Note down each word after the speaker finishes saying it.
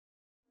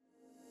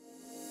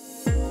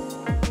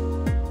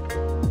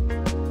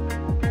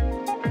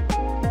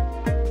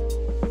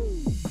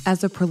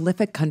As a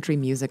prolific country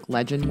music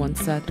legend once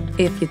said,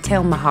 "If you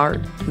tell my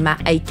heart,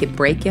 might ache it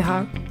break your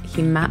heart,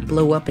 he might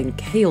blow up and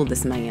kill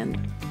this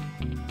man."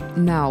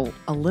 Now,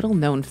 a little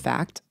known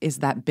fact is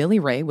that Billy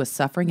Ray was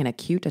suffering an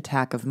acute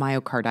attack of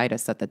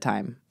myocarditis at the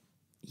time.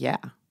 Yeah,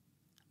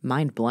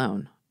 mind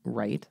blown,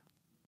 right?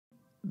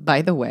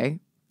 By the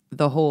way,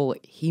 the whole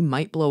 "he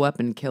might blow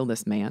up and kill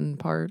this man"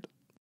 part,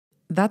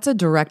 that's a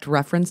direct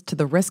reference to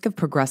the risk of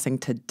progressing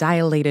to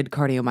dilated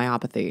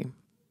cardiomyopathy.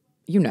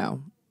 You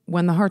know,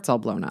 when the heart's all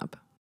blown up.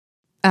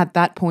 At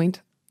that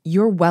point,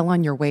 you're well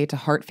on your way to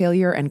heart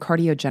failure and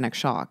cardiogenic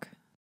shock.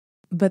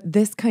 But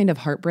this kind of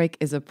heartbreak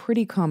is a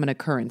pretty common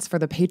occurrence for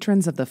the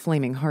patrons of the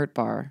Flaming Heart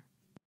Bar.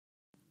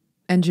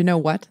 And you know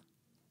what?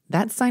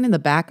 That sign in the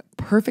back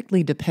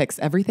perfectly depicts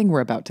everything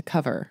we're about to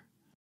cover.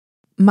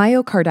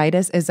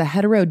 Myocarditis is a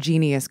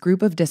heterogeneous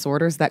group of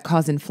disorders that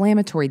cause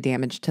inflammatory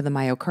damage to the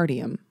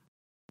myocardium.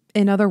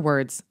 In other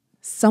words,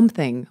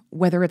 something,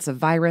 whether it's a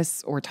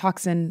virus or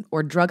toxin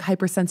or drug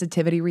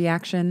hypersensitivity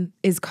reaction,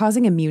 is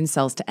causing immune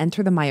cells to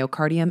enter the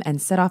myocardium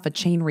and set off a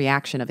chain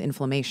reaction of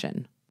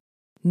inflammation.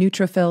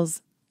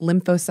 Neutrophils,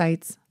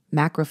 lymphocytes,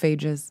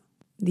 macrophages,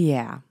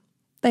 yeah,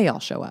 they all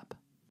show up.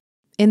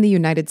 In the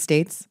United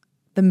States,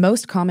 the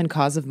most common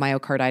cause of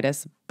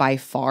myocarditis, by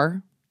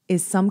far,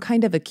 is some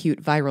kind of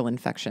acute viral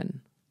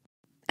infection.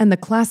 And the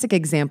classic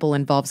example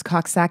involves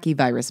Coxsackie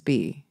virus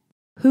B.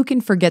 Who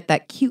can forget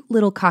that cute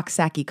little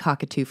Coxsackie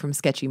cockatoo from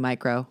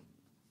SketchyMicro?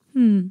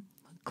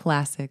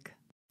 Classic.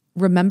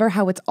 Remember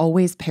how it's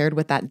always paired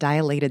with that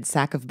dilated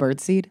sac of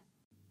birdseed?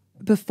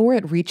 Before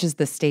it reaches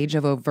the stage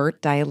of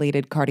overt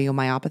dilated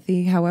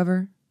cardiomyopathy,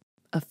 however,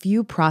 a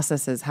few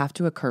processes have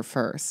to occur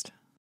first.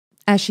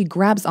 As she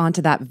grabs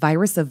onto that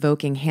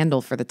virus-evoking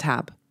handle for the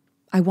tap,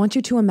 I want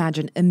you to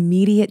imagine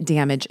immediate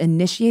damage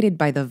initiated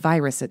by the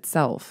virus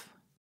itself.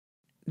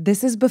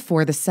 This is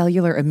before the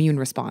cellular immune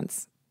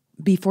response,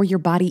 before your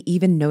body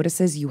even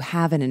notices you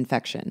have an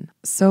infection.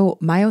 So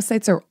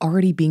myocytes are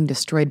already being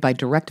destroyed by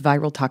direct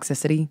viral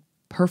toxicity,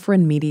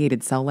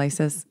 perforin-mediated cell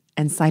lysis,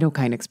 and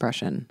cytokine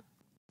expression.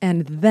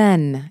 And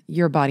then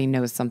your body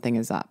knows something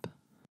is up.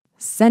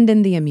 Send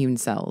in the immune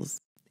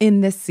cells.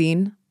 In this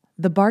scene,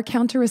 the bar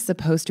counter is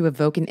supposed to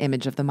evoke an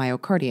image of the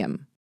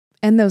myocardium.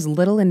 And those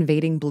little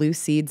invading blue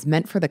seeds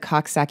meant for the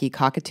Coxsackie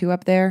cockatoo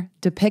up there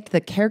depict the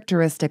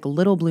characteristic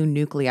little blue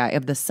nuclei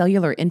of the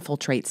cellular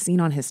infiltrate seen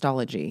on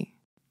histology.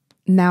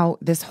 Now,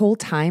 this whole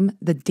time,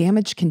 the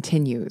damage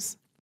continues.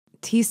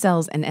 T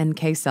cells and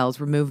NK cells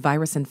remove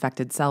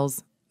virus-infected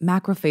cells,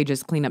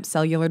 macrophages clean up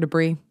cellular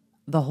debris,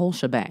 the whole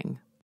shebang.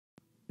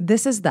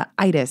 This is the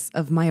itis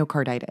of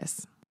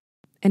myocarditis.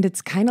 And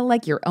it's kind of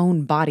like your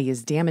own body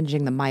is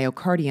damaging the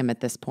myocardium at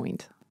this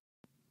point.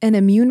 An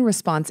immune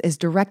response is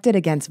directed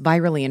against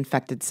virally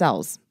infected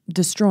cells,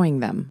 destroying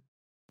them.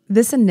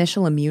 This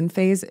initial immune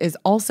phase is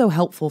also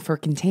helpful for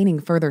containing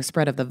further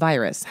spread of the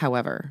virus,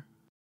 however.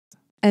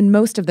 And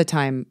most of the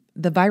time,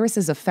 the virus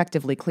is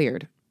effectively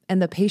cleared,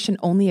 and the patient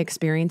only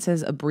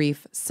experiences a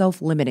brief,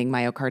 self-limiting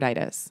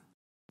myocarditis.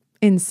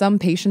 In some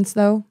patients,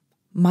 though,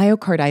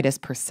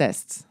 myocarditis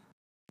persists.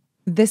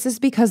 This is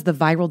because the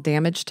viral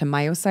damage to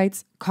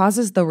myocytes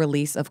causes the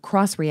release of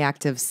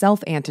cross-reactive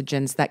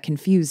self-antigens that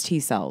confuse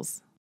T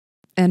cells.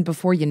 And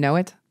before you know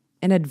it,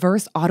 an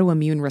adverse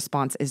autoimmune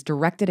response is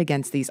directed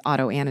against these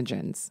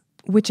autoantigens,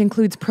 which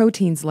includes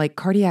proteins like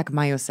cardiac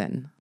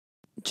myosin.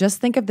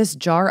 Just think of this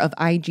jar of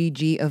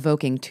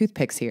IgG-evoking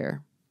toothpicks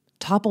here,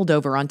 toppled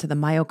over onto the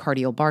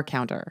myocardial bar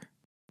counter.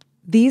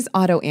 These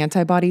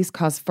autoantibodies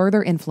cause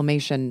further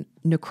inflammation,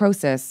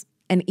 necrosis,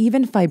 and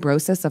even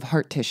fibrosis of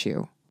heart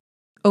tissue.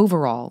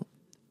 Overall,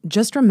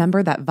 just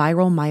remember that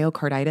viral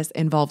myocarditis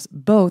involves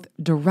both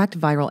direct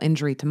viral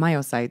injury to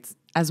myocytes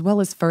as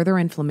well as further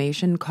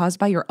inflammation caused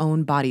by your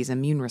own body's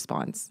immune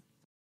response.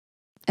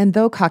 And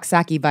though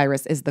Coxsackie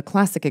virus is the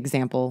classic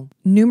example,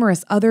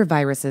 numerous other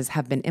viruses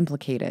have been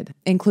implicated,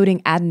 including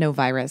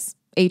adenovirus,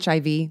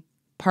 HIV,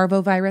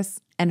 parvovirus,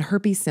 and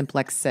herpes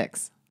simplex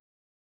 6.